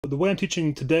The way I'm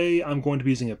teaching today, I'm going to be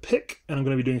using a pick, and I'm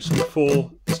going to be doing some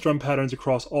full strum patterns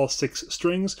across all 6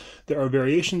 strings. There are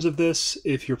variations of this.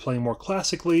 If you're playing more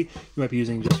classically, you might be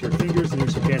using just your fingers and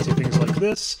doing some fancy things like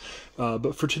this.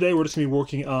 But for today, we're just going to be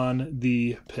working on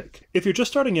the pick. If you're just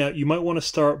starting out, you might want to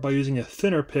start by using a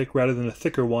thinner pick rather than a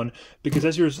thicker one, because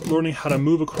as you're learning how to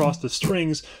move across the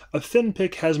strings, a thin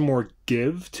pick has more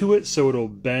give to it, so it'll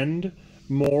bend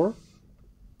more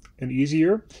and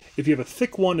easier. If you have a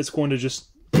thick one, it's going to just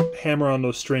hammer on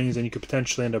those strings, and you could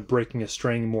potentially end up breaking a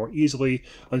string more easily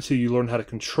until you learn how to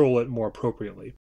control it more appropriately.